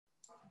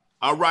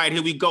All right,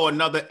 here we go.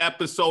 Another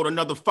episode,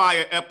 another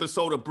fire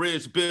episode of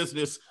Bridge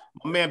Business.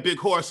 My man Big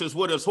Horse is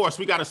with us. Horse,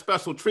 we got a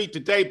special treat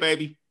today,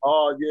 baby.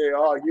 Oh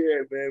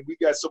yeah, man. We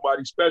got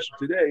somebody special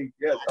today.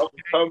 Yes, up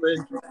and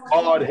coming,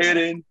 hard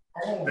hitting,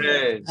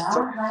 man.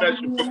 Something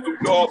special from New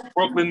York,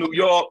 Brooklyn, New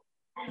York.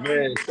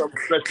 Man, something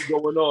special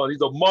going on.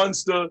 He's a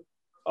monster.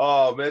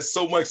 Oh man,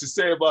 so much to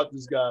say about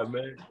this guy,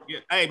 man.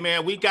 Yeah. Hey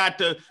man, we got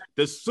the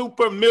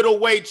super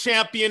middleweight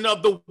champion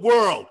of the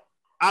world.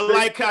 I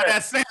like how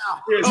that sounds.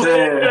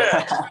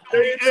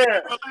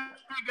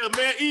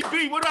 Man,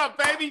 EB, what up,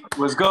 baby?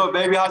 What's good,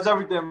 baby? How's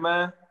everything,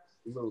 man?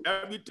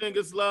 Everything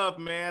is love,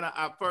 man.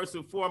 I first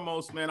and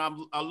foremost, man,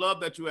 I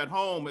love that you're at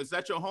home. Is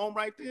that your home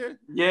right there?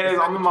 Yeah,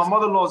 I'm in my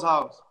mother-in-law's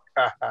house.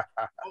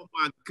 Oh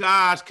my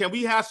gosh! Can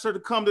we ask her to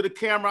come to the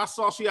camera? I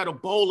saw she had a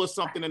bowl or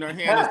something in her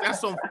hand. Is that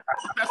some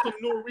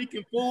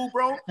Norican food,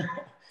 bro?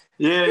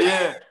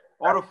 Yeah.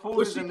 All the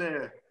food is in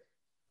there.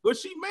 What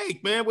she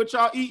make, man? What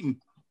y'all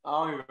eating?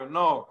 I don't even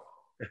know.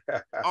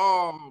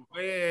 Oh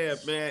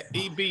man.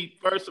 EB,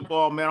 first of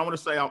all, man, I want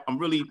to say I'm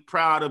really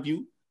proud of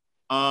you.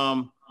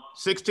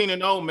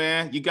 16-0,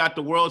 man. You got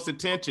the world's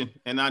attention,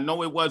 and I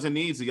know it wasn't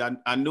easy.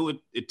 I knew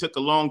it took a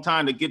long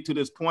time to get to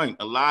this point.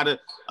 A lot of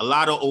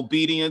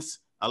obedience,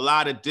 a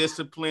lot of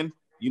discipline.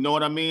 You know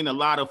what I mean? A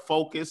lot of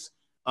focus.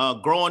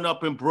 Growing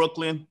up in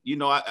Brooklyn, you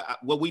know,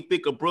 what we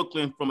think of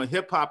Brooklyn from a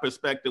hip hop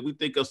perspective, we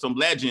think of some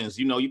legends.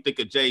 You know, you think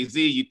of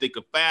Jay-Z, you think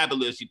of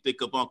Fabulous, you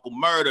think of Uncle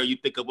Murder, you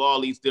think of all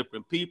these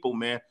different people,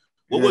 man.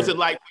 What was it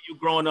like for you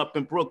growing up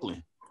in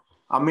Brooklyn?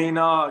 I mean,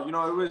 you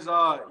know, it was,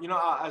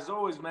 as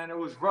always, man, it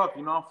was rough.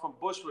 You know, I'm from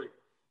Bushwick,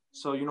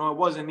 so you know, it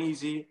wasn't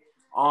easy.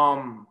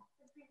 You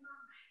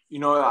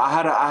know,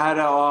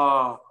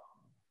 I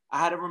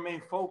had to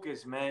remain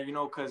focused, man. You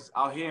know, because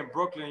out here in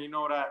Brooklyn, you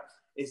know that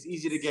it's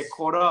easy to get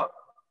caught up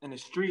in the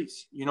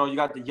streets. You know, you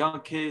got the young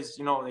kids,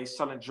 you know, they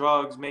selling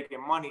drugs, making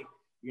money,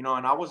 you know,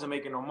 and I wasn't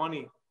making no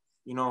money,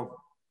 you know,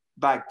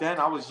 back then.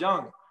 I was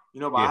young,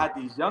 you know, but I had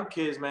these young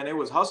kids, man, they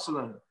was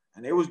hustling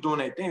and they was doing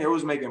their thing. They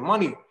was making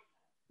money,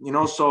 you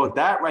know, so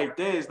that right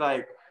there is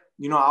like,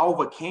 you know, I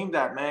overcame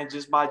that, man,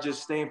 just by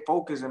just staying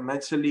focused and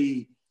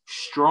mentally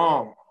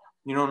strong,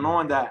 you know,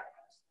 knowing that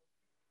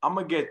I'm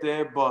going to get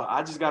there, but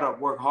I just got to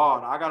work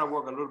hard. I got to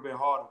work a little bit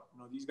harder. You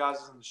know, these guys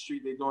is in the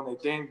street, they doing their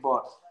thing,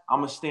 but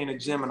I'm going to stay in the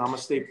gym and I'm going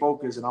to stay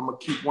focused and I'm going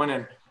to keep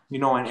winning, you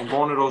know, and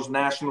going to those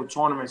national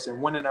tournaments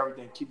and winning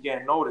everything, keep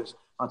getting noticed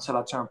until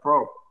I turn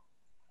pro.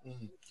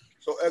 Mm-hmm.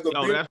 So,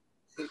 Edgar,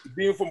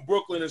 being from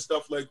Brooklyn and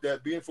stuff like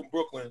that,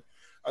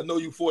 I know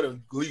you fought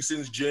in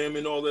Gleason's gym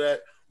and all of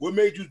that. What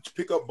made you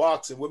pick up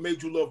boxing? What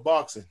made you love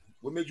boxing?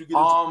 What made you get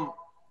into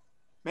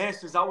Man,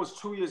 since I was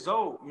 2 years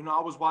old, you know, I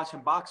was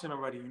watching boxing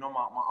already. You know,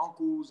 my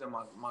uncles and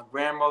my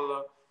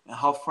grandmother and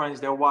her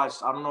friends, they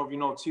watched. I don't know if you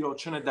know Torey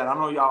Trinidad. I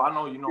know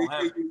you know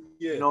him.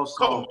 Yeah. You know,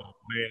 so,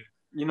 man.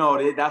 You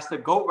know, that's the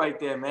GOAT right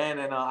there, man.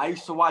 And I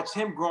used to watch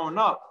him growing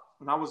up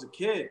when I was a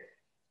kid.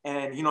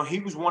 And, you know, he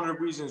was one of the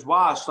reasons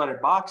why I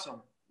started boxing.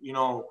 You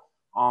know,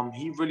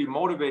 he really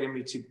motivated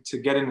me to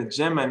get in the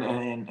gym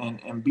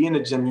and be in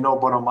the gym, you know.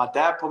 But my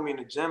dad put me in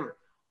the gym.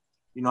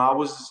 You know,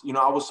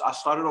 I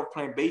started off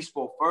playing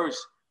baseball first,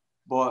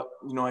 but,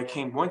 you know, it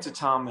came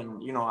wintertime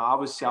and, you know,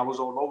 obviously I was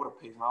all over the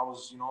place. I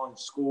was, you know, in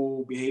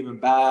school, behaving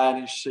bad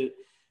and shit.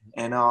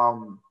 And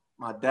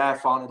my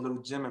dad found a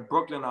little gym in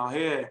Brooklyn out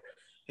here.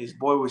 His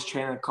boy was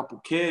training a couple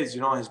kids,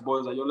 you know, and his boy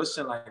was like, yo,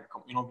 listen, like,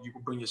 you know, you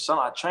can bring your son,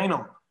 I train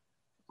him.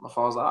 My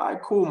father was like, all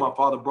right, cool. My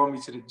father brought me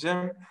to the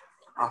gym.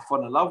 I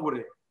fell in love with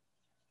it.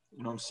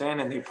 You know what I'm saying?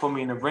 And they put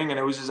me in the ring, and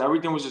it was just,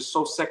 everything was just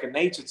so second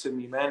nature to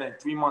me, man. And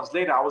 3 months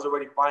later, I was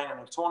already fighting in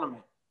a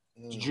tournament,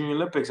 the Junior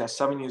Olympics at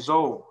 7 years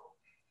old.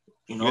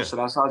 You know, so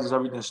that's how just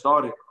everything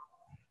started.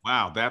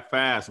 Wow, that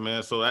fast,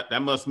 man. So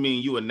that must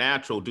mean you a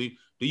natural. Do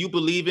you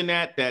believe in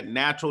that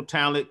natural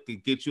talent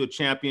could get you a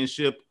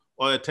championship,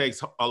 or it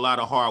takes a lot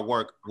of hard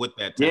work with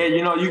that talent? Yeah,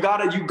 you know, you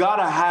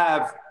gotta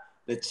have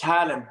the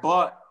talent,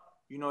 but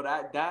you know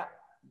that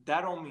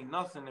don't mean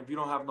nothing if you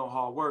don't have no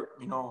hard work.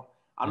 You know,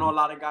 I know a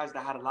lot of guys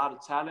that had a lot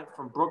of talent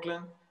from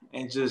Brooklyn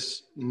and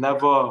just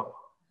never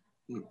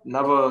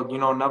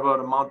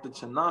amounted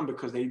to none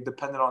because they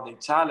depended on their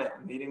talent.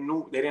 They didn't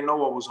know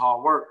what was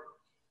hard work.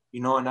 You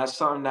know, and that's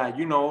something that,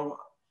 you know,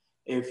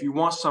 if you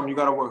want something, you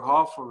got to work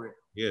hard for it.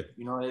 Yeah.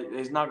 You know,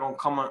 it's not going to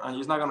come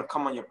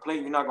on your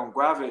plate. You're not going to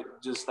grab it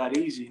just that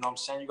easy. You know what I'm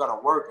saying? You got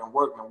to work and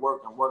work and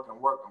work and work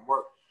and work and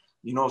work.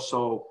 You know,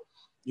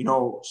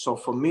 so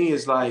for me,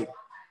 it's like,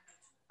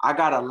 I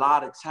got a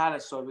lot of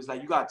talent. So if it's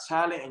like you got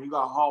talent and you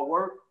got hard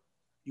work,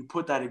 you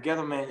put that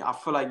together, man, I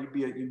feel like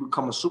you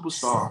become a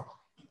superstar.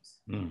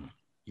 You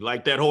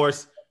like that,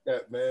 Horse? Yeah,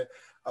 man.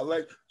 I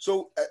like.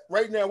 So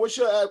right now, what's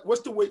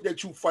the weight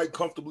that you fight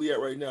comfortably at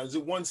right now? Is it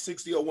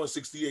 160 or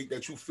 168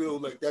 that you feel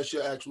like that's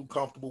your actual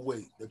comfortable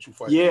weight that you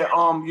fight? Yeah,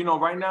 you know,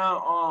 right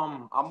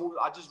now,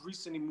 I just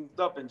recently moved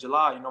up in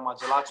July. You know, my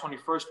July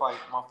 21st fight,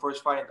 my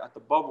first fight at the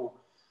Bubble.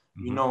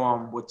 You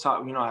know, with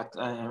top, you know, at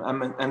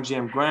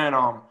MGM Grand,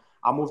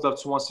 I moved up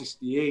to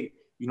 168.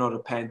 You know, the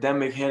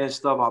pandemic hit and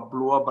stuff, I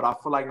blew up, but I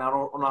feel like not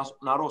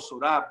also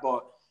that,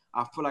 but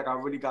I feel like I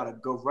really got a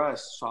good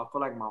rest. So I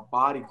feel like my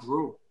body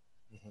grew.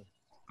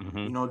 Mm-hmm.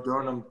 You know,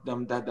 during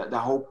that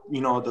whole,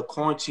 you know, the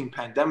quarantine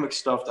pandemic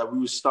stuff that we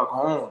was stuck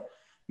home.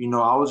 You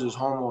know, I was just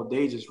home all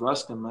day, just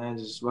resting, man,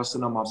 just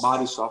resting on my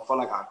body. So I felt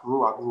like I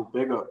grew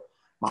bigger.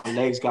 My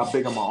legs got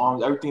bigger, my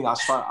arms, everything. I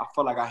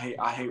felt like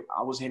I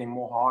was hitting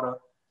more harder.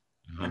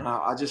 And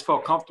I just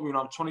felt comfortable. You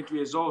know, I'm 23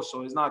 years old,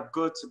 so it's not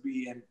good to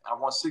be at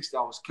 160.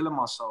 I was killing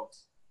myself,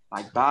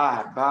 like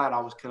bad. I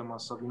was killing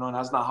myself. You know, and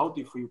that's not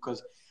healthy for you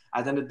because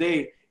at the end of the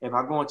day, if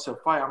I go into a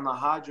fight, I'm not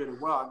hydrated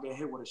well, I get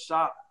hit with a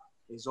shot,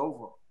 it's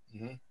over.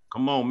 Mm-hmm.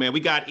 Come on, man. We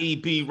got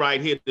EB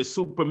right here, the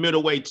super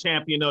middleweight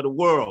champion of the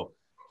world.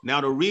 Now,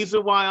 the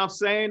reason why I'm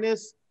saying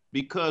this,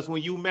 because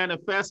when you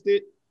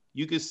manifested,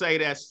 you could say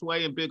that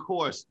Sway and Big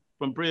Horse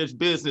from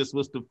BridgeBizness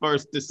was the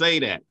first to say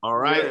that. All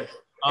right. Yeah.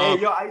 Hey,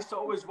 yo, I used to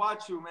always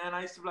watch you, man.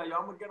 I used to be like, yo,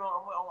 I'm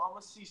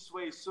gonna see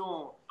Sway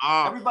soon.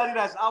 Everybody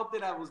that's out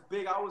there that was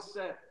big, I always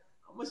said,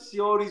 I'm gonna see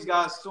all these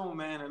guys soon,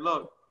 man. And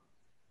look.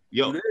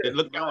 Yo, and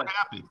look at what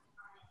happened.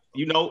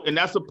 You know, and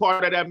that's a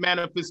part of that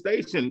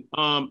manifestation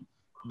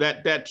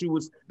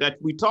that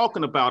we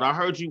talking about. I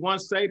heard you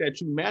once say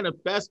that you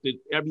manifested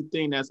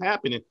everything that's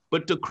happening.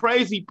 But the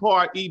crazy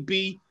part,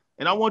 EB,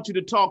 and I want you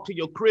to talk to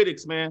your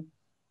critics, man.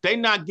 They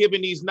not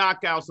giving these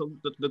knockouts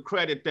the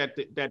credit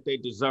that they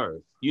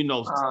deserve. You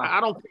know,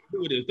 I don't care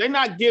who it is. They're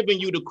not giving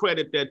you the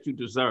credit that you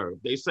deserve.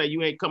 They say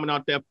you ain't coming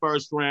out that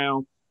first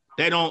round.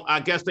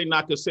 I guess they're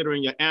not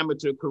considering your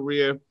amateur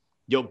career,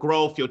 your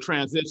growth, your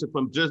transition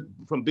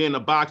from being a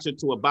boxer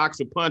to a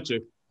boxer puncher.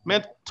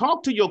 Man,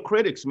 talk to your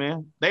critics,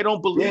 man. They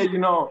don't believe. Yeah, you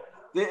know,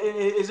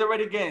 it's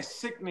already getting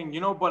sickening,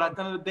 you know, but at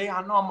the end of the day,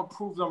 I know I'm gonna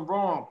prove them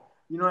wrong.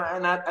 You know,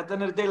 and at the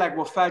end of the day, like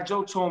what Fat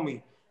Joe told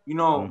me, you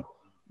know,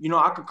 you know,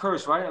 I could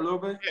curse, right? A little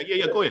bit?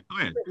 Yeah. Go ahead.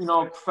 You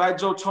know, Fat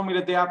Joe told me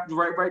the day after,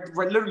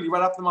 literally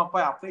right after my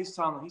fight, I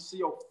FaceTimed him. He said,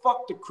 yo,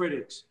 fuck the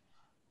critics.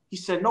 He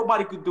said,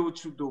 nobody could do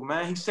what you do,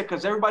 man. He said,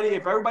 because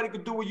if everybody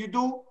could do what you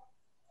do,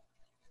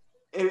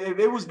 if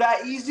it was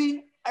that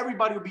easy,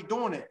 everybody would be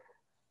doing it.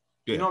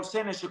 Yeah. You know what I'm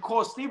saying? And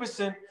Shakur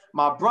Stevenson,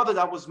 my brother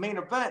that was main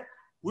event,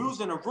 we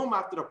was in a room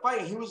after the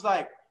fight, and he was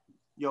like,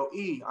 yo,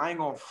 E, I ain't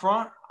gonna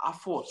front. I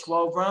fought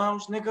 12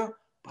 rounds, nigga.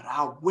 But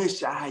I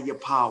wish I had your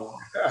power.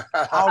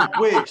 I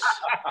wish.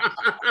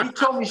 He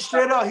told me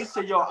straight up. He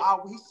said, yo,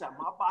 he said,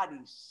 my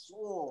body's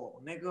sore,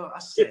 nigga. I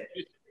said,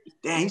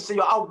 damn. He said,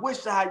 yo, I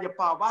wish I had your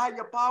power. If I had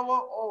your power,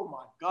 oh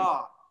my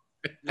God.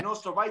 You know,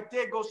 so right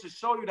there goes to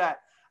show you that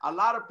a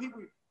lot of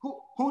people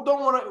who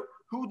don't want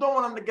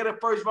them to get a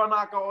first round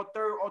knockout or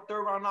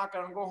third round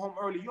knockout and go home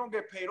early. You don't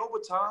get paid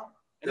overtime.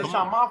 And it's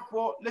not my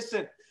fault.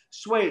 Listen,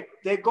 Sway,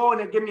 they go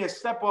and they give me a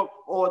step up,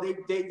 or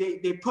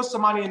they put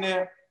somebody in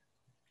there.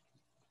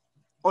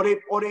 Or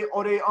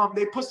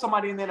they put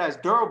somebody in there that's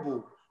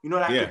durable, you know,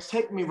 that could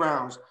take me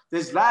rounds.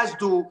 This last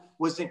dude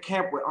was in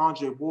camp with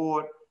Andre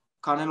Ward,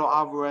 Canelo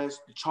Alvarez,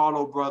 the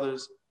Charlo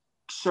brothers,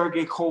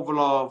 Sergey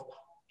Kovalov.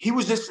 He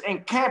was just in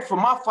camp for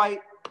my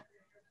fight.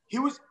 He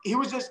was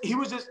just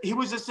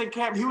in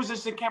camp. He was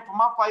just in camp for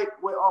my fight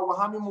with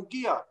Jaime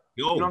Munguia.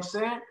 You know what I'm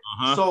saying?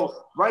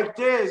 So right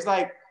there is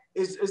like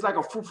it's like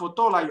a food for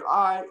thought. Like,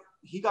 all right,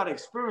 he got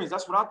experience.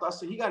 That's what I thought. I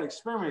said he got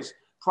experience.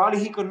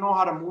 Probably he could know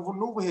how to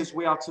maneuver his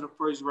way out to the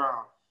first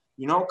round,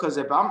 you know. Because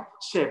if I'm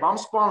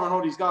sparring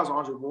all these guys,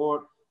 Andre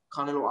Ward,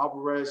 Canelo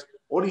Alvarez,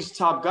 all these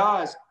top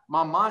guys,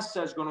 my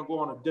mindset's gonna go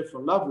on a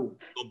different level.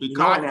 You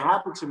know, and it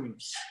happened to me.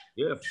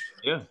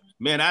 Yeah,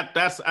 man.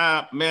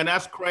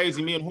 That's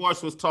crazy. Me and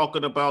Horse was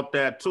talking about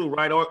that too,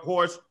 right,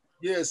 Horse?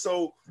 Yeah.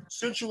 So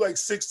since you like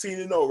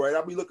 16-0, right?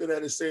 I'll be looking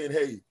at it saying,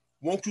 hey,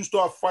 won't you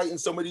start fighting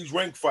some of these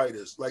ranked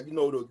fighters, like, you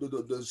know,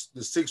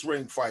 the sixth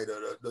ranked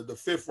fighter, the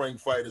fifth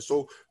ranked fighter?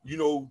 So, you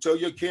know, tell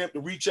your camp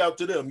to reach out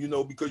to them, you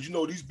know, because, you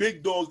know, these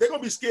big dogs, they're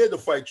gonna be scared to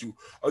fight you.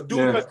 A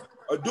dude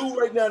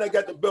right now that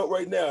got the belt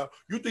right now,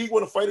 you think he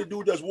want to fight a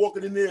dude that's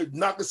walking in there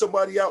knocking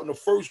somebody out in the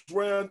first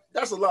round?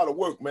 That's a lot of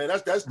work, man.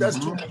 That's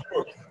too much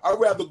work. I'd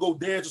rather go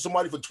dance with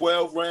somebody for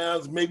 12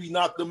 rounds, maybe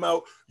knock them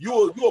out.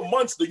 You're a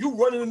monster. You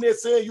running in there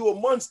saying you're a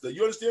monster.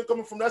 You understand?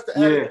 Coming from that's the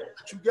attitude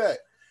that you got.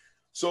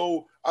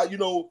 So I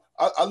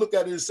look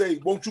at it and say,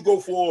 won't you go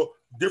for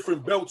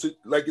different belts,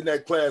 like in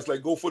that class,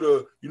 like go for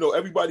the, you know,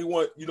 everybody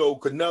want, you know,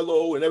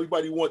 Canelo and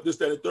everybody want this,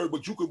 that, and third,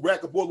 but you could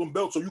rack up all them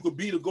belts so you could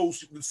be the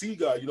go-see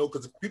guy, you know,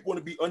 because people want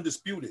to be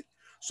undisputed.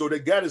 So they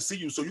got to see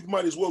you. So you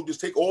might as well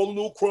just take all the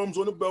little crumbs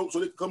on the belt so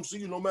they can come see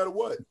you no matter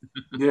what.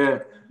 Yeah.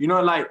 You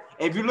know, like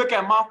if you look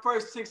at my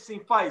first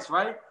 16 fights,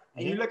 right?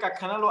 And you look at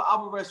Canelo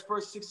Alvarez's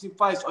first 16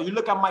 fights, or you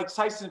look at Mike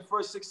Tyson's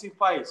first 16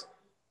 fights,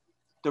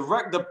 the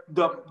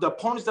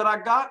opponents that I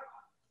got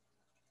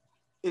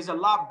is a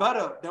lot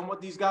better than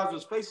what these guys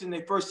was facing in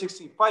their first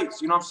 16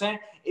 fights. You know what I'm saying?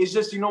 It's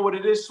just, you know what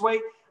it is, Sway?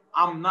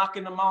 I'm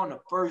knocking them out in the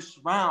first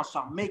round. So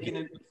I'm making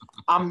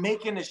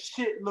the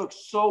shit look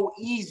so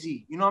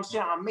easy. You know what I'm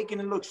saying? I'm making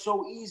it look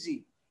so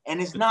easy. And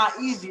it's not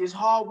easy. It's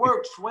hard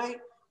work, Sway.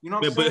 You know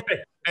what I'm saying?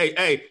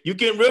 Hey, you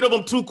getting rid of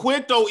him too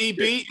quick though, EB.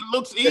 It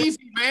looks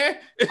easy, man.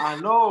 I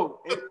know.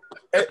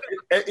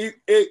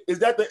 Is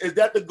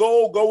that the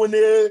goal? Go in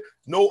there,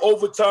 no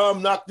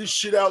overtime, knock this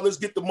shit out. Let's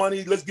get the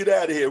money. Let's get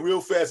out of here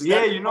real fast.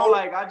 Yeah, you know,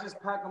 like I just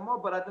pack them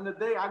up, but at the end of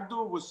the day, I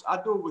do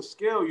it with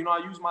skill. You know,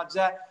 I use my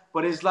jack,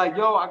 but it's like,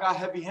 yo, I got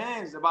heavy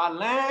hands. If I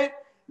land,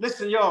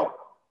 listen, yo,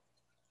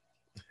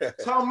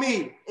 tell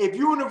me if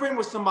you in the ring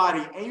with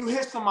somebody and you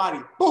hit somebody,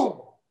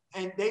 boom,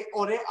 and their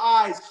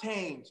eyes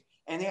change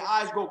and their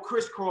eyes go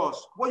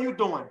crisscross. What you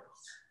doing?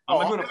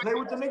 Are you gonna play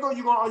with the nigga or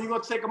you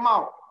gonna take him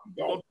out?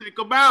 You're gonna take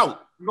him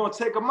out. You're gonna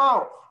take him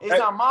out. It's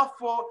not my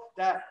fault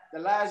that the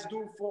last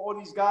dude for all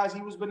these guys,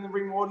 he was been in the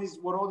ring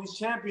with all these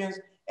champions,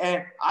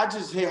 and I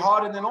just hit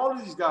harder than all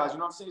of these guys. You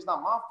know what I'm saying? It's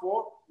not my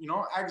fault. You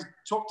know,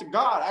 talk to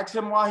God. Ask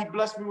him why he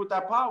blessed me with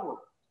that power.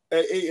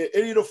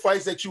 Any of the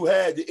fights that you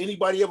had, did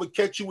anybody ever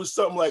catch you with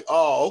something like,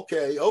 oh,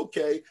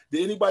 okay?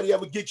 Did anybody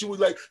ever get you with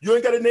like, you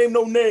ain't got to name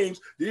no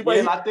names? Did anybody?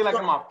 Yeah, I think like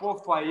in my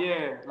fourth fight,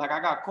 yeah. Like I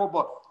got caught,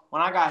 but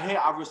when I got hit,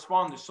 I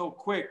responded so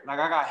quick. Like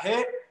I got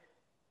hit,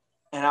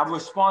 and I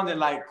responded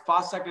like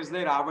 5 seconds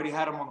later, I already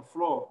had him on the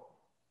floor.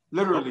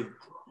 Literally.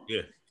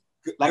 Yeah.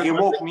 Like it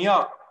woke me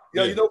up.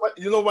 Yeah, you know what?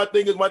 You know my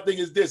thing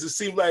is this. It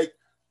seemed like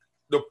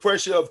the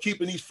pressure of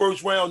keeping these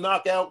first round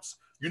knockouts,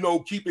 you know,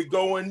 keep it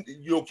going,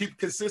 you know, keep it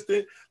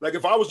consistent. Like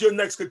if I was your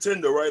next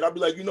contender, right, I'd be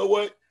like, you know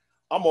what?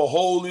 I'm going to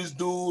hold this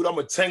dude. I'm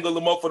going to tangle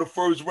him up for the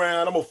first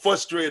round. I'm going to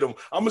frustrate him.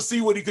 I'm going to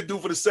see what he could do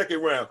for the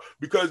second round.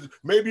 Because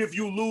maybe if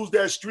you lose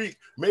that streak,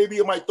 maybe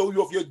it might throw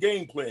you off your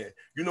game plan.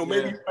 You know,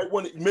 maybe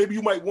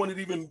you might want it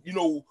even, you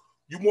know,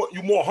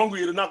 you're more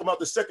hungry to knock him out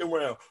the second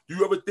round. Do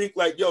you ever think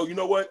like, yo, you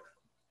know what?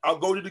 I'll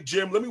go to the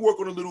gym. Let me work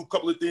on a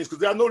couple of things.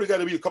 Because I know there got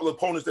to be a couple of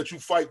opponents that you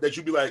fight that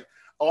you be like,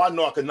 oh, I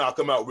know I can knock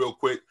him out real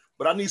quick,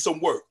 but I need some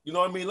work. You know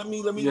what I mean? Let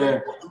me.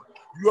 Yeah.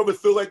 You ever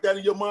feel like that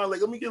in your mind?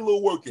 Like, let me get a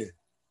little work in.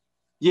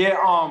 Yeah.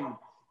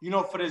 You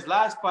know, for this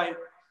last fight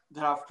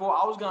that I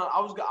fought, I was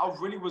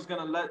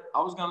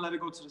gonna let it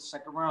go to the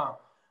second round,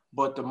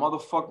 but the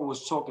motherfucker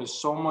was talking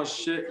so much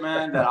shit,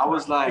 man, that I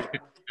was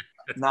like,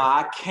 nah,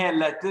 I can't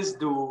let this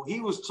dude. He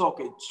was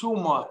talking too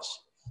much.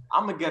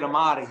 I'm gonna get him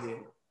out of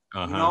here.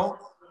 You know.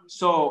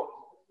 So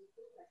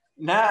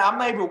now I'm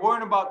not even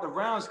worrying about the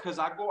rounds because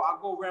I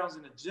go rounds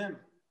in the gym.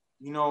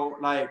 You know,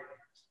 like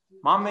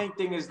my main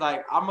thing is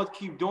like I'm gonna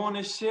keep doing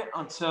this shit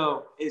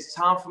until it's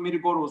time for me to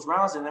go to those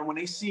rounds. And then when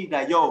they see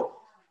that, yo,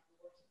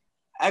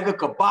 Edgar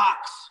could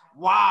box,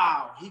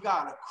 wow, he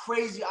got a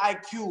crazy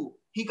IQ,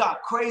 he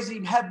got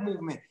crazy head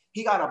movement,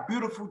 he got a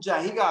beautiful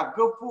jab, he got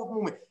good foot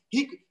movement.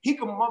 He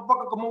can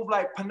motherfucker can move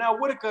like Pernell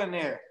Whitaker in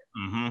there.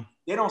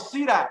 They don't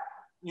see that.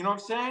 You know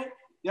what I'm saying?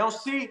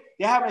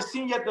 They haven't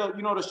seen yet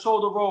the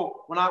shoulder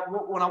roll. When I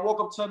walk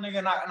up to a nigga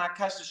and I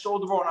catch the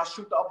shoulder roll and I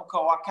shoot the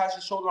uppercut, or I catch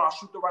the shoulder and I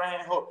shoot the right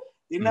hand hook.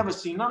 They never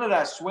see none of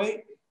that,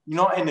 Sway. You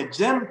know, in the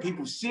gym,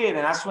 people see it,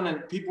 and that's when the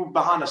people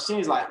behind the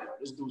scenes like,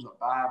 this dude's a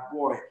bad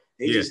boy.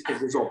 They just think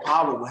there's all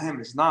power with him.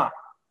 It's not.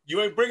 You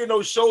ain't bringing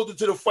no shoulder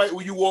to the fight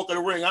when you walk in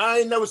the ring. I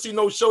ain't never seen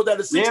no shoulder at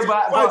a 60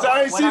 fights.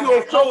 I ain't seen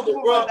no shoulder,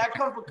 bro. That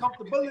comes with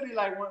comfortability.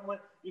 Like when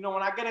you know,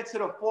 when I get into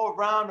the fourth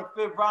round, the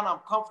fifth round, I'm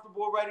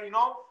comfortable already. You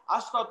know, I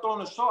start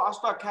throwing the shoulder. I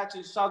start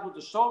catching shots with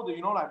the shoulder.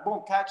 You know, like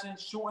boom, catching,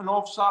 shooting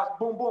off shots,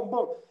 boom, boom,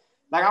 boom.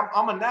 Like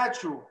I'm a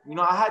natural. You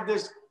know, I had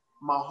this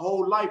my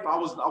whole life. I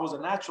was a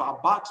natural.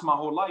 I boxed my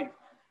whole life.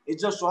 It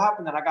just so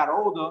happened that I got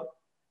older,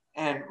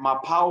 and my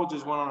power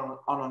just went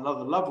on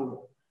another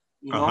level.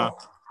 You know.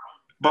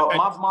 But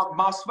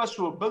my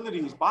special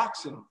ability is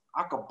boxing.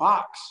 I could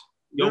box.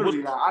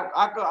 Literally, like,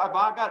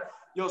 I got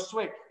yo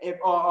Sway. If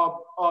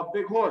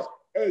Big Horse.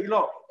 Hey,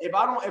 look, if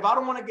I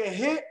don't want to get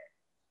hit,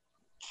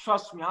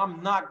 trust me,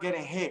 I'm not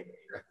getting hit.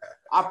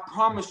 I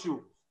promise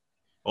you.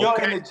 Yo,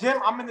 in the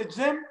gym, I'm in the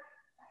gym.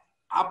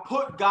 I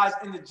put guys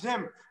in the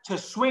gym to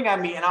swing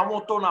at me, and I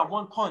won't throw not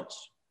one punch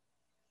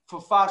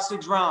for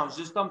 5-6 rounds.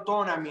 Just them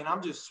throwing at me, and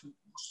I'm just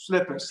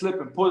slipping,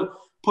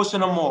 pushing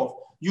them off.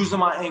 Using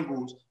my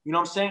angles, you know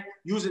what I'm saying?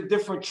 Using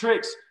different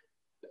tricks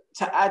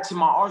to add to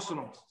my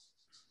arsenal.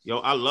 Yo,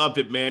 I love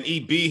it, man.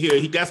 EB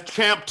here. That's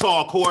champ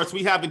talk, Horse.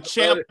 We having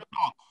champ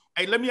talk.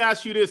 Hey, let me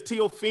ask you this.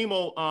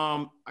 Teofimo,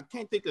 I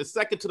can't think of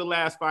second to the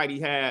last fight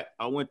he had.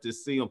 I went to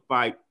see him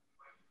fight.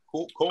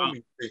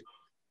 Comey.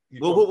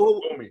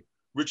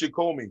 Richard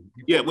Comey.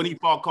 Yeah, when he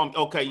fought Comey.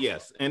 Okay,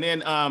 yes. And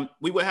then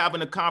we were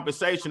having a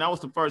conversation. That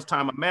was the first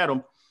time I met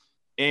him.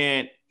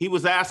 And he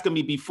was asking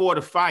me before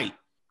the fight,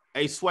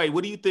 hey, Sway,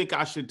 what do you think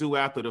I should do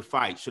after the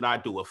fight? Should I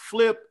do a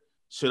flip?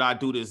 Should I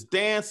do this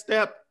dance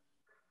step?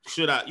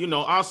 Should I,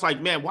 I was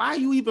like, man, why are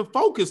you even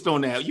focused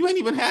on that? You ain't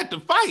even had to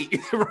fight,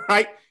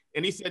 right?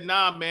 And he said,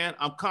 nah, man,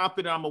 I'm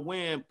confident I'm going to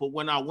win. But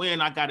when I win,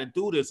 I got to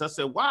do this. I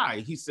said, why?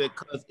 He said,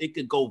 because it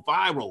could go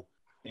viral.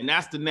 And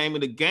that's the name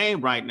of the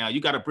game right now.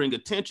 You got to bring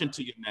attention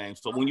to your name.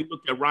 So when you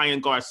look at Ryan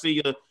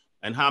Garcia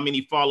and how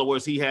many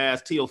followers he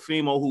has,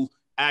 Teofimo, who's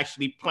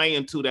actually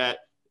playing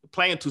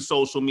to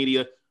social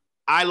media,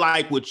 I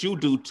like what you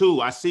do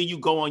too. I see you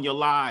go on your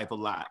live a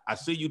lot. I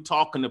see you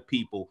talking to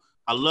people.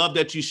 I love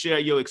that you share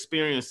your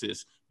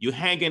experiences. you're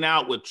hanging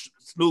out with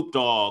Snoop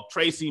Dogg,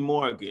 Tracy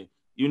Morgan.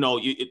 You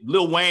know,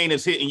 Lil Wayne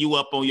is hitting you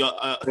up on your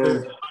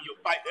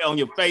on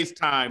your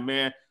FaceTime,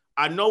 man.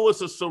 I know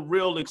it's a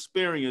surreal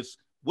experience.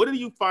 What do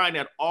you find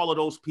that all of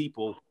those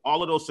people,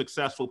 all of those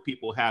successful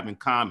people have in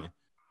common?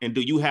 And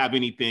do you have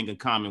anything in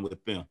common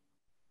with them?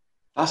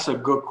 That's a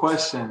good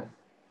question.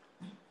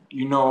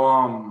 You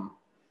know,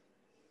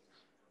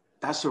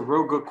 that's a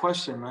real good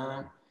question,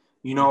 man.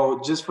 You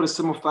know, just for the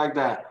simple fact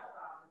that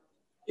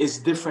it's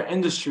different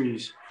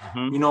industries,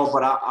 you know,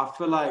 but I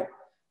feel like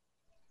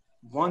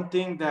one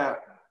thing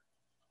that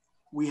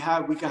we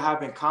can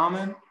have in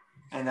common,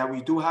 and that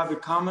we do have in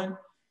common,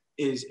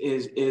 is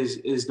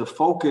the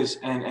focus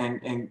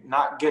and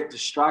not get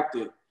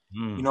distracted.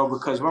 You know,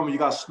 because remember, you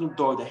got Snoop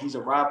Dogg, that he's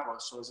a rapper,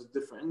 so it's a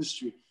different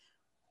industry.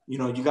 You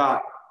know, you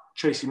got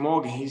Tracy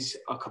Morgan, he's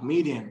a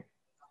comedian.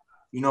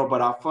 You know,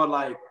 but I feel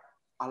like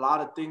a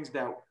lot of things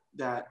that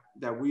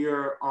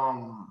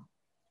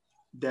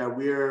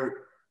we're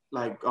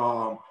like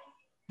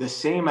the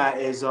same at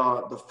is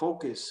the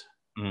focus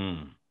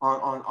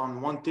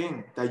on one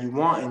thing that you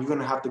want, and you're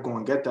gonna have to go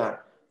and get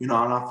that. You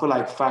know, and I feel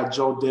like Fat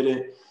Joe did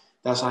it.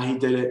 That's how he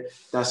did it.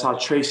 That's how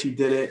Tracy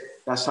did it.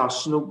 That's how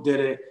Snoop did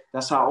it.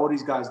 That's how all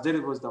these guys did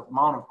it, was the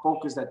amount of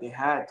focus that they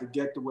had to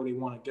get to where they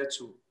want to get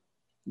to,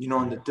 you know,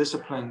 and the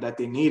discipline that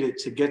they needed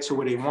to get to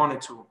where they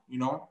wanted to, you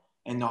know,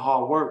 and the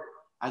hard work.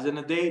 As in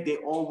the day, they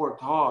all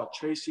worked hard.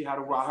 Tracy had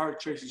I heard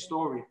Tracy's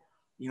story,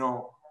 you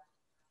know,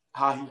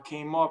 how he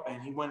came up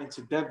and he went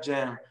into Def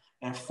Jam,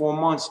 and 4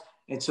 months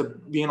into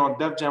being on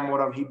Def Jam or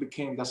whatever,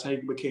 that's how he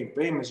became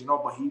famous, you know,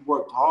 but he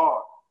worked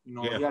hard. You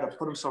know, he had to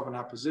put himself in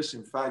that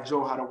position. Fat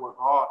Joe had to work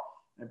hard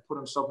and put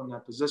himself in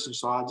that position.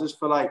 So I just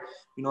feel like,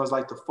 you know, it's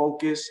like the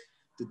focus,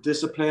 the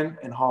discipline,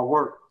 and hard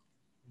work.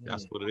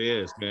 That's what it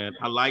is, man.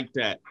 I like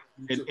that.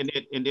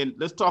 And then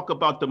let's talk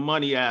about the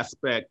money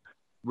aspect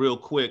real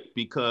quick,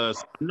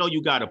 because I know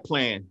you got a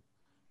plan.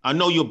 I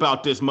know you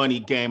about this money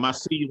game. I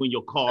see you in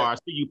your car. I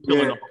see you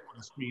peeling up on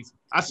the streets.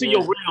 I see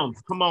your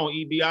rims. Come on,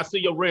 EB. I see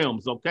your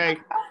rims, okay?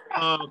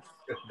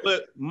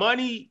 But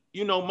money,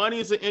 you know, money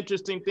is an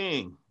interesting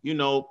thing. You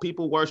know,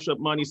 people worship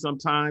money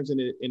sometimes, and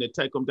it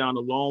take them down a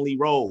lonely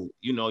road.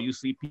 You know, you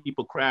see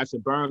people crash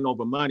and burn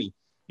over money.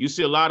 You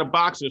see a lot of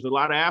boxers, a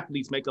lot of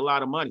athletes make a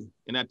lot of money,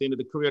 and at the end of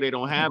the career, they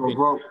don't have it. They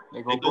go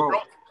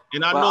broke.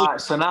 And I know.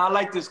 So now I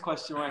like this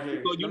question right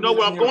here. You know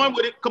where I'm going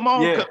with it. Come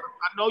on,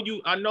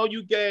 I know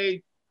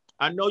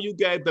you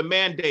gave the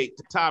mandate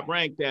to Top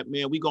Rank that,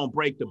 man, we gonna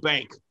break the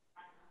bank.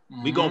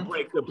 We gonna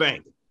break the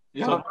bank.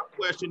 So my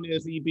question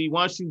is, EB,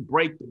 once you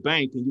break the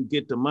bank and you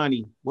get the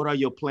money, what are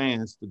your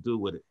plans to do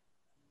with it?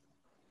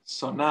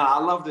 So now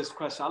I love this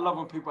question. I love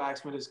when people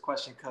ask me this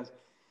question, because,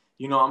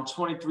 you know, I'm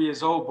 23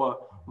 years old,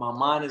 but my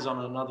mind is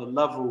on another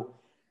level.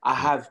 I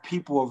have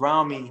people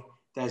around me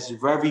that's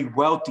very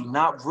wealthy,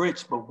 not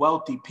rich, but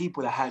wealthy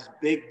people that has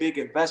big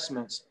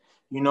investments.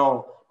 You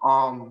know,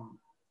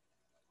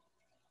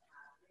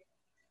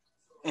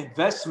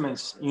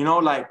 investments, you know,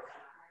 like,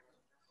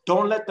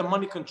 don't let the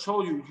money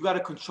control you. You got to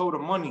control the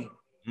money.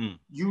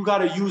 You got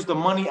to use the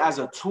money as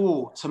a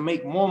tool to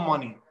make more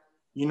money.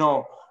 You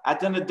know, at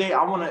the end of the day,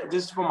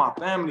 this is for my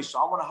family, so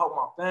I want to help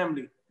my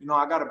family. You know,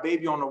 I got a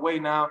baby on the way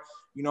now.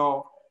 You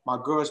know, my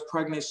girl's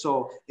pregnant,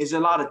 so it's a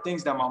lot of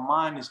things that my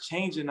mind is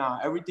changing now.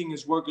 Everything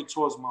is working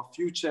towards my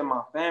future and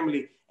my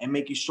family, and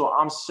making sure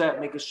I'm set,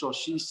 making sure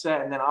she's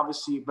set, and then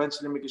obviously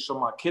eventually making sure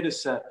my kid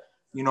is set.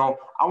 You know,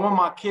 I want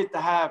my kid to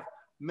have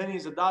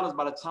millions of dollars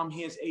by the time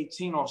he is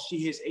 18 or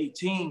she is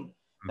 18,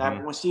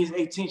 that when she is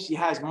 18, she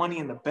has money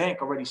in the bank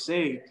already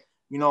saved.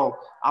 You know,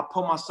 I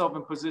put myself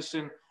in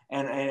position,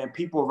 and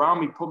people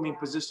around me put me in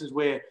positions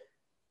where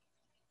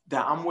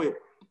that I'm with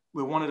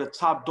one of the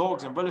top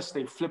dogs in real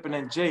estate, Flippin'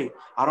 NJ.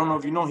 I don't know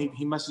if you know,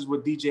 he messes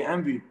with DJ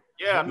Envy.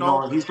 Yeah,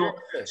 no. He's doing,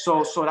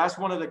 so that's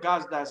one of the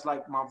guys that's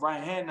like my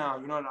right hand now,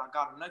 you know, that I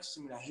got him next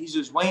to me, that he's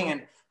just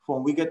waiting for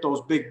when we get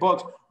those big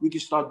bucks, we can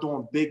start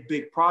doing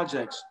big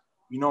projects.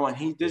 You know,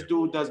 and this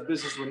dude does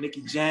business with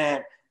Nicky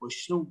Jam, with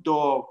Snoop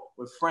Dogg,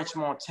 with French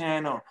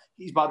Montana.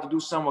 He's about to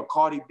do something with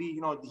Cardi B. You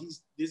know,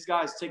 this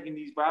guy's taking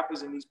these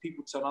rappers and these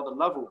people to another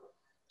level.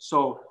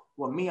 So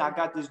with me, I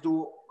got this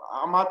dude.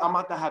 I'm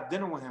about to have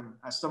dinner with him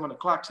at 7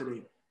 o'clock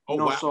today. You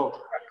know, wow.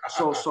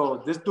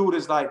 So this dude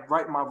is like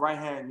my right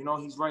hand. You know,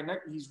 he's right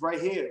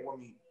here with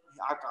me.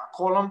 I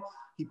call him,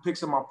 he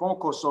picks up my phone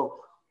call.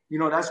 So, you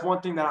know, that's one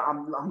thing that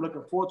I'm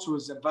looking forward to,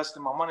 is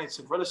investing my money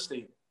into real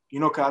estate. You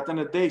know, because at the end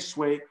of the day,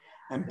 Sway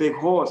and Big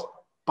Horse,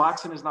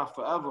 boxing is not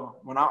forever.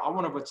 When I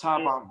want to retire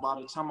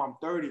by the time I'm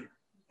 30,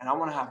 and I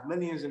want to have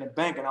millions in the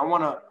bank, and I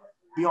want to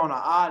be on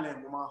an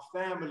island with my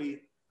family, you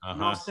know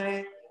what I'm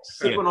saying?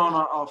 Sipping on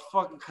a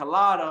fucking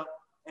colada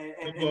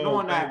and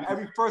knowing that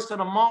every first of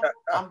the month,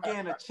 I'm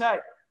getting a check,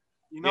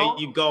 you know?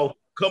 There you go.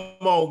 Come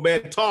on,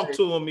 man. Talk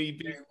to him,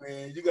 EB. Hey,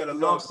 man, you got to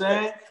know what I'm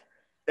saying?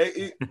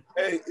 Hey,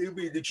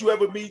 EB, did you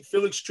ever meet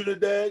Felix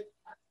Trinidad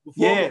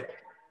before?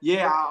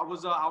 Yeah, I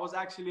was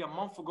actually a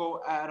month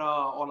ago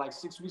or like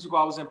 6 weeks ago,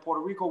 I was in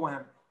Puerto Rico with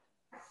him.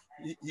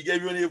 He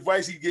gave you any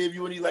advice? He gave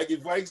you any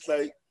advice?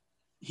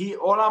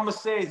 all I'm gonna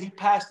say is he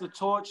passed the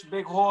torch,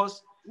 Big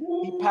Horse.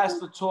 He passed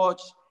the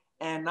torch,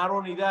 and not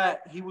only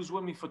that, he was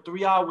with me for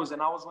 3 hours,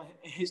 and I was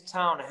in his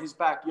town, in his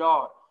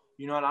backyard.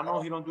 You know, and I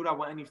know he don't do that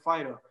with any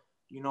fighter.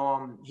 You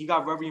know, he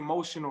got very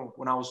emotional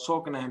when I was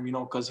talking to him. You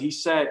know, because he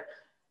said,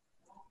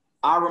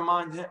 I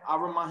remind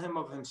him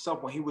of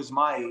himself when he was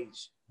my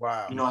age.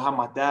 Wow. You know, I had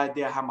my dad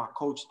there, I had my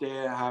coach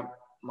there, I had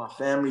my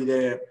family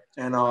there,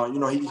 and you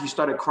know, he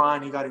started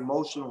crying. He got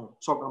emotional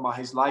talking about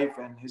his life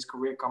and his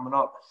career coming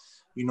up.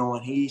 You know,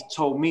 and he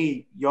told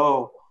me,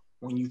 yo,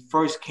 when you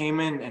first came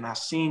in and I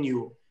seen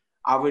you,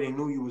 I already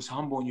knew you was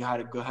humble and you had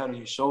a good head on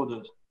your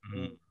shoulders.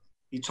 Mm-hmm.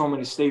 He told me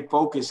to stay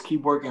focused,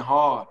 keep working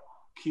hard,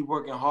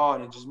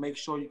 and just make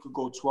sure you could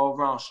go 12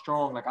 rounds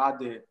strong like I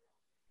did.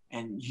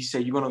 And he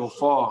said, you're going to go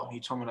far. He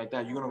told me like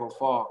that, you're going to go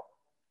far.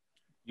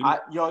 I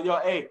told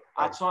him,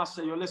 I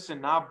said, yo,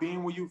 listen, now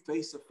being with you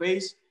face to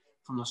face,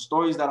 from the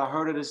stories that I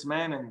heard of this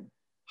man and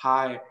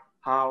how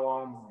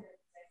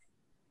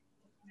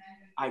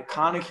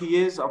iconic he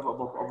is of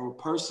a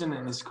person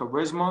and his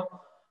charisma,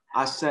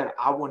 I said,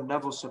 I will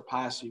never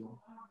surpass you.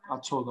 I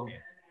told him.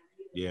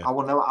 Yeah.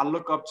 I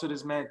look up to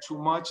this man too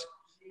much.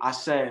 I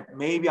said,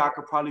 maybe I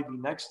could probably be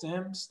next to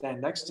him,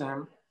 stand next to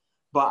him,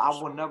 but I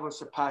will never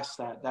surpass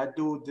that. That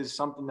dude did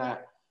something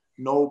that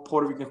no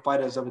Puerto Rican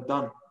fighter has ever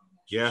done.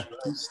 Yeah.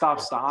 He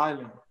stops the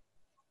island.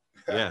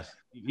 Yes.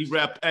 He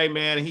rep, hey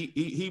man,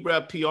 he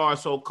rep PR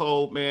so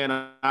cold, man.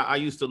 I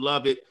used to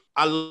love it.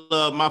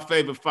 My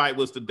favorite fight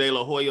was the De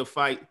La Hoya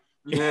fight.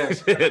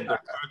 Yes.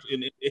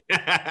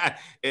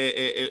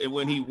 and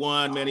when he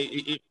won, man,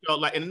 it felt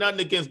like, and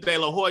nothing against De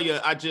La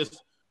Hoya. I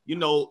just, you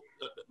know,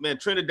 man,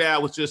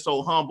 Trinidad was just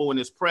so humble in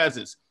his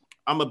presence.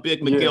 I'm a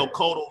big Miguel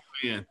Cotto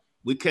fan.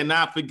 We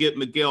cannot forget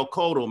Miguel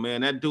Cotto,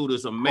 man. That dude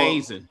is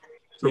amazing.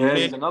 Yeah,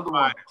 he's another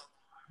one.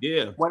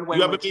 Yeah. When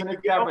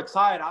Trinidad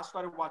retired, I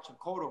started watching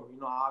Cotto. You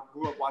know, I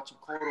grew up watching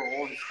Cotto,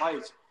 all his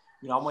fights.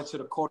 You know, I went to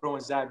the Cotto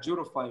and Zab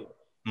Judah fight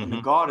in the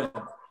Garden.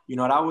 You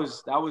know, that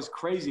was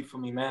crazy for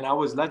me, man. That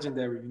was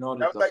legendary. You know,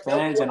 the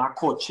fans, and I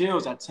caught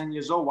chills at 10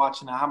 years old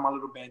watching. I had my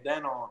little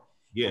bandana on.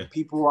 Yeah. And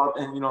people out,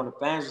 and you know, the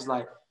fans was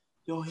like,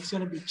 yo, he's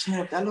gonna be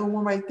champ. That little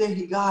one right there,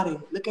 he got it.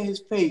 Look at his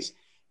face.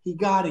 He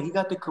got it. He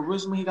got the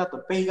charisma. He got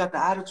the face. He got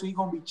the attitude. He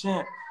gonna be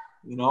champ.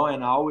 You know,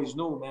 and I always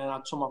knew, man. I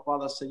told my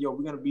father, I said, yo,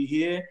 we're gonna be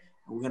here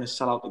and we're gonna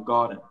sell out the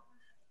Garden.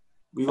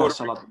 We're gonna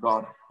sell out the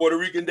Garden. Puerto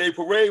Rican Day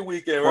Parade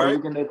weekend, right? Puerto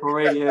Rican Day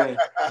Parade, yeah.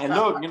 And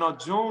look, you know,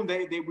 June,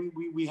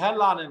 we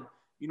headlining.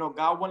 You know,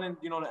 God willing,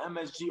 you know, the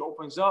MSG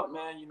opens up,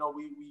 man. You know,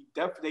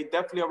 they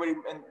definitely already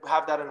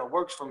have that in the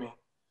works for me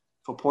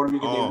for Puerto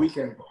Rican Day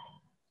weekend.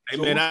 Hey,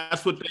 man,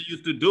 that's what they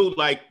used to do.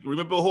 Like,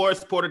 remember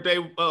Horace, Puerto Day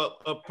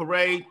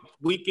Parade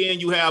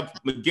weekend? You have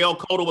Miguel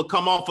Cotto would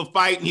come off a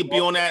fight and he'd be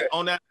on that,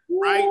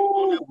 right?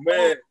 Ooh,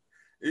 man,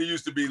 it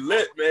used to be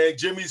lit, man.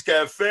 Jimmy's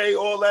Cafe,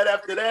 all that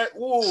after that.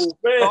 Ooh,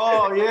 man.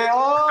 Oh, yeah.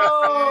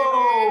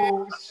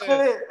 Oh,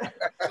 shit.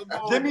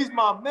 Jimmy's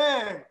my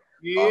man.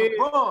 Yeah.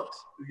 Bronx.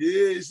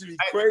 Yeah, it used to be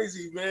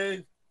crazy,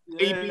 man.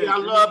 Yeah, I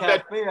love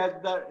that.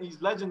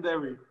 He's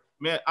legendary.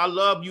 Man, I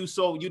love you.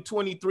 So you're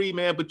 23,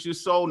 man, but you're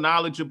so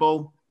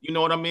knowledgeable. You know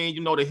what I mean?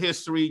 You know the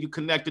history. You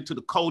connected to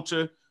the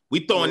culture.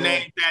 We throwing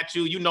names at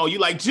you. You know, you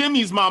like,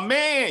 Jimmy's my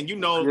man. You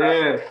know.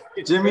 Yeah.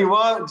 Jimmy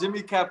what?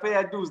 Jimmy Cafe.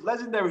 That dude's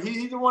legendary.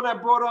 He's the one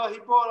that brought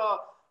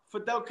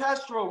Fidel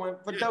Castro. When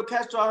Fidel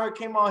Castro, I heard,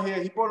 came out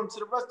here, he brought him to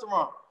the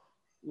restaurant.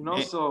 You know,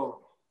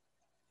 so.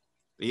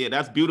 Yeah,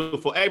 that's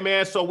beautiful. Hey,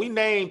 man, so we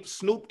named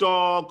Snoop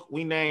Dogg.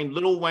 We named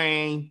Lil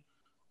Wayne.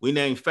 We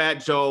named Fat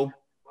Joe.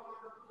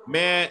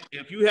 Man,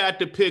 if you had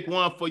to pick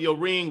one for your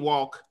ring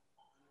walk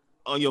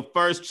on your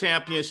first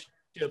championship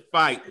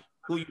fight,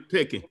 who you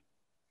picking?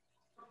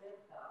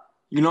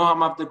 You know who I'm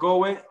going to have to go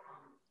with?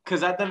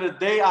 Because at the end of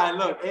the day,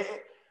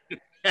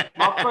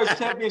 my first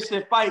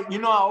championship fight, you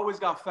know I always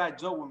got Fat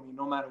Joe with me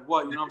no matter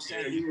what. You know what I'm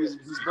saying? He's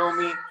been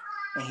with me,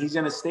 and he's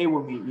going to stay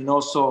with me, you know,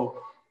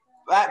 so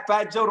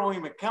Fat Joe don't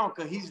even count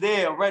because he's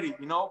there already,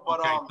 you know. But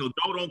okay, so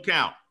Joe don't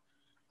count.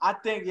 I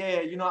think,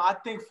 you know, I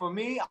think for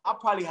me, I'll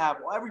probably have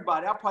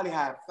everybody. I'll probably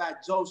have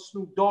Fat Joe,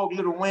 Snoop Dogg,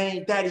 Lil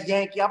Wayne, Daddy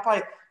Yankee. I'll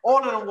probably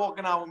all of them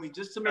walking out with me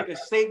just to make a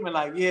statement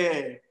like,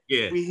 yeah,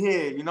 we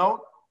here, you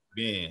know.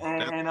 Man.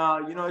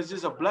 And you know, it's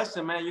just a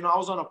blessing, man. You know, I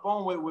was on the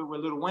phone with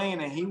Lil Wayne,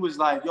 and he was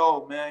like,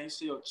 yo, man, he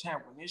said, yo,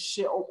 champ, when this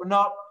shit open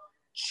up,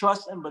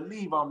 trust and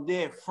believe I'm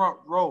there front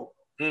row.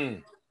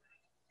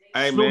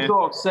 Hey, Snoop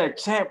Dogg said,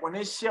 champ, when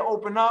this shit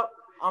open up,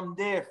 I'm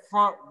there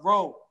front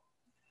row.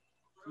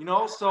 You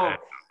know, so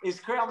it's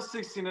crazy. I'm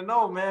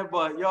 16-0, man.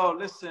 But yo,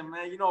 listen,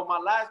 man. You know, my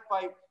last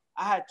fight,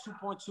 I had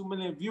 2.2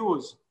 million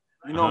viewers.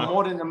 You know,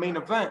 more than the main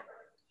event.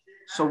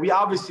 So we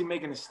obviously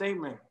making a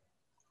statement.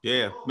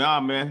 Yeah, nah,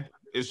 man.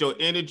 It's your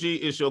energy,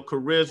 it's your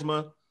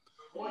charisma,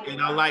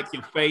 and I like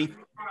your faith.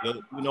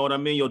 You know what I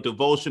mean? Your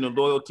devotion and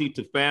loyalty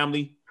to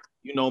family.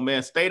 You know,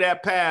 man, stay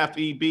that path,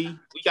 EB. You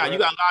got a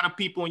lot of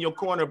people in your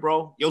corner,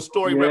 bro. Your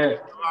story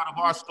represents a lot of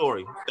our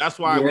story. That's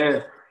why,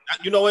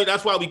 you know,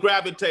 that's why we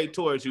gravitate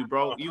towards you,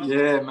 bro.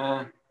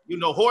 Man. You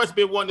know, Horse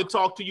been wanting to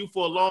talk to you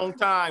for a long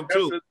time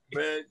too.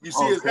 Man, you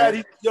see his hat.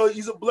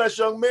 He's a blessed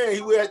young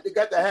man. They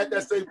got the hat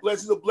that say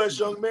blessed. He's a blessed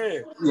young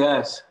man.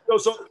 Yes. Yo,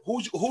 so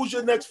who's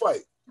your next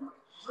fight?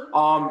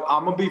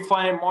 I'm gonna be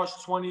fighting March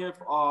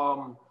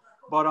 20th.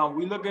 But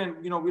we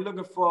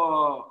looking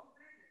for,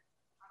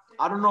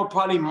 I don't know,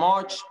 probably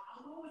March.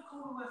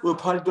 We'll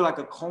probably do like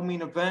a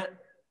co-main event.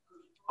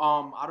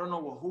 I don't know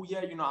with who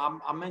yet. You know,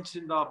 I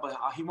mentioned, but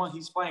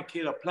he's fighting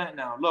Caleb Plant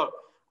now. Look,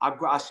 I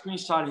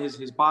screenshotted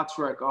his box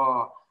rec.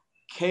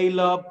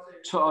 Caleb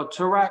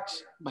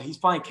Turax, but he's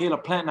fighting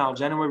Caleb Plant now,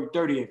 January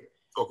 30th.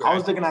 Okay. I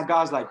was looking at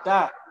guys like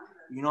that.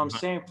 You know what I'm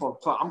saying? For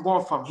I'm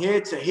going from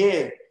here to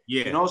here.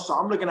 Yeah. You know, so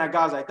I'm looking at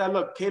guys like that.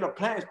 Look, Caleb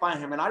Plant is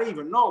fighting him, and I didn't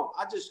even know.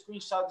 I just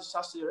screenshot this.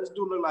 I said, this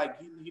dude look like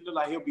he look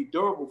like he'll be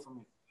durable for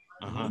me.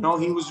 You know,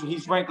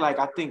 he's ranked like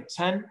I think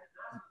 10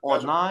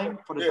 or 9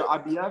 for the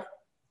IBF.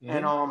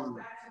 And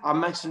I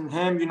mentioned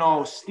him, you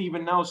know,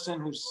 Steven Nelson,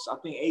 who's I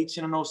think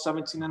 18-0,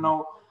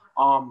 17-0.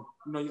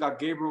 You know, you got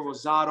Gabriel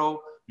Rosado,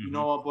 you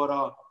know,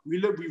 but we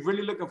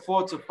really looking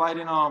forward to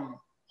fighting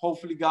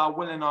hopefully God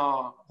willing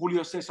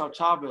Julio Cesar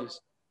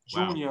Chavez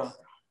Jr.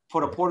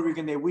 for the Puerto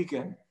Rican Day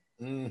weekend.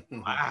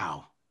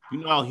 Wow. You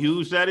know how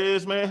huge that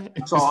is, man?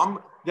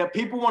 So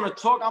people want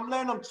to talk, I'm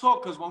letting them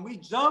talk, because when we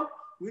jump,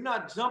 we're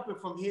not jumping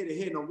from here to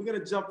here. No, we're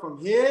gonna jump from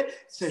here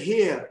to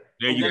here.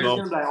 There you go.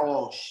 Like,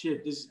 oh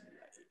shit, this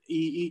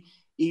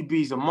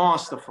EB's a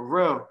monster for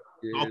real.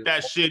 Talk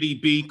that shit,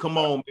 EB. Come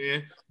on,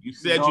 man. You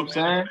said you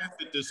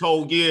manifested this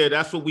whole year.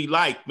 That's what we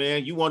like,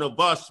 man. You one of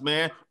us,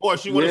 man.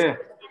 Horse, you want to say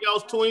anything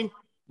else to him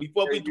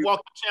before we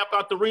walk the champ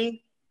out the ring?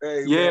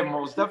 Hey, yeah, man.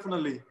 Most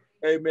definitely.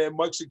 Hey, man,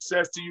 much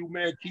success to you,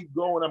 man. Keep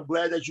going. I'm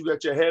glad that you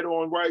got your head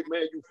on right,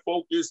 man. You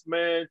focused,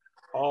 man.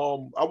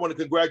 I want to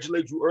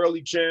congratulate you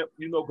early, champ,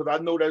 you know, because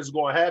I know that's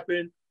going to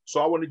happen.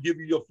 So I want to give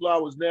you your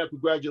flowers now.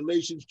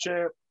 Congratulations,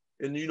 champ.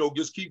 And, you know,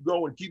 just keep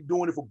going. Keep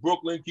doing it for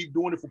Brooklyn. Keep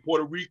doing it for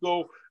Puerto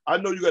Rico. I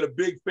know you got a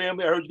big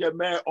family. I heard you got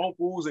mad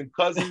uncles and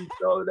cousins.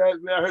 All of that,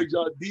 man. I heard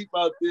y'all deep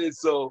out there.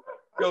 So,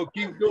 yo,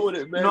 keep doing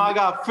it, man. You know, I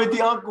got 50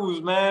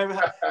 uncles, man.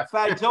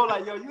 Fat Joe,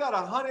 like, yo, you got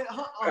 100,000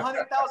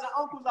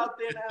 uncles out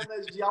there in the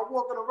MSG. I'm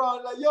walking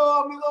around like,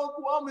 yo, I'm his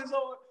uncle. I'm his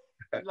uncle.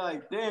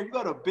 Like, damn, you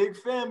got a big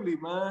family,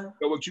 man.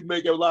 So what you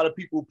make a lot of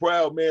people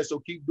proud, man. So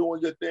keep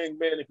doing your thing,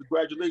 man. And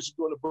congratulations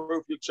on the birth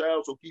of your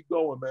child. So keep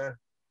going, man.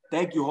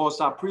 Thank you, Horse.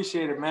 I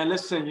appreciate it, man.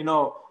 Listen, you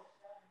know,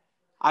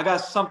 I got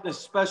something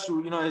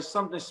special. You know, it's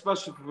something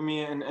special for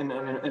me in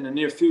the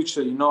near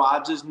future. You know, I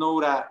just know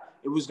that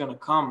it was going to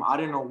come. I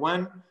didn't know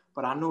when,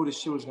 but I knew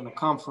this shit was going to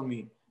come for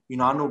me. You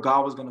know, I knew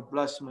God was going to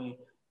bless me.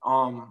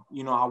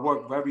 You know, I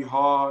worked very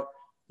hard.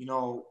 You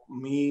know,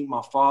 me,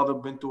 my father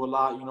been through a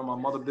lot. You know, my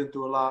mother been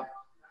through a lot.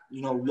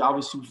 You know, we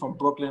obviously from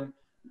Brooklyn,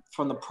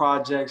 from the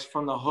projects,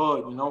 from the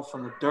hood, you know,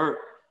 from the dirt.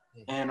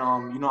 And,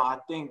 you know, I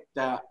think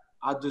that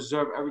I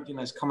deserve everything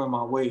that's coming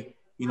my way.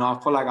 You know, I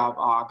feel like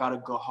I got a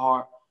good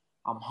heart.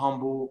 I'm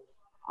humble.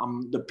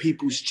 I'm the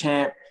people's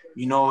champ.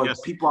 You know,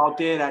 if people out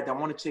there that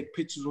want to take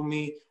pictures with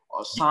me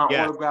or sign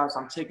autographs,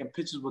 I'm taking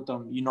pictures with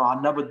them. You know, I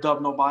never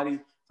dub nobody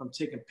from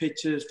taking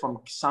pictures, from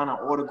signing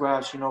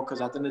autographs, you know, because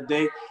at the end of the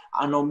day,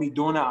 I know me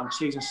doing that, I'm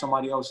changing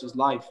somebody else's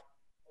life.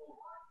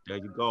 There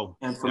you go.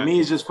 And for me,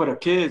 it's just for the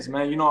kids,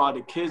 man. You know,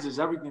 the kids is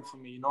everything for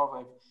me. You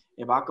know,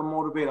 if I can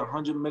motivate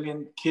 100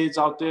 million kids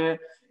out there,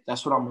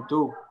 that's what I'm going to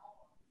do.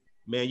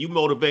 Man, you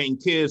motivating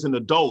kids and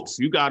adults.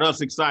 You got us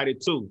excited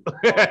too.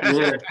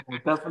 Yeah,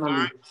 definitely.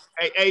 Right.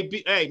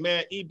 Hey,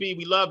 man, EB,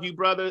 we love you,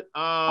 brother.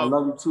 I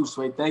love you too,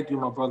 Sway. Thank you,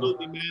 my brother.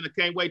 Absolutely, man. I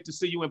can't wait to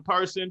see you in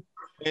person.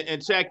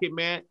 And check it,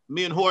 man.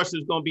 Me and Horse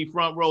is going to be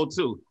front row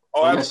too.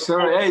 Oh, yes,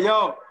 sir. Hey,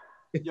 yo,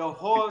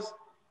 Horse,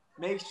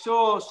 make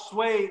sure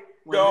Sway,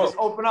 when this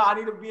open up, I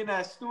need to be in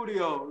that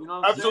studio. You know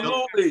what I'm saying?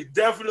 Absolutely.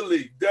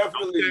 Definitely.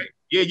 Okay.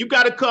 Yeah, you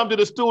got to come to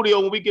the studio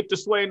when we get the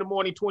Sway in the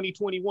Morning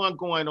 2021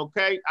 going,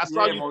 okay? I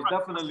saw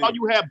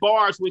you had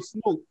bars with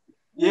Snoop.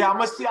 Yeah, I'm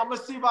gonna see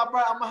if I'm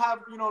gonna have,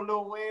 you know,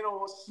 Lil Wayne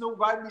or Snoop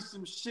write me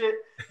some shit,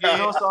 you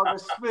know, so I can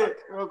spit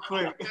real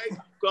quick. Okay,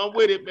 come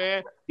with it,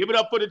 man. Give it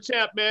up for the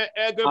champ, man.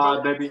 Edgar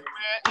Berlanga, baby.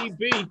 Man.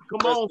 EB,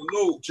 come on.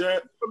 Salute,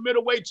 champ. The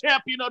middleweight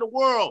champion of the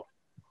world.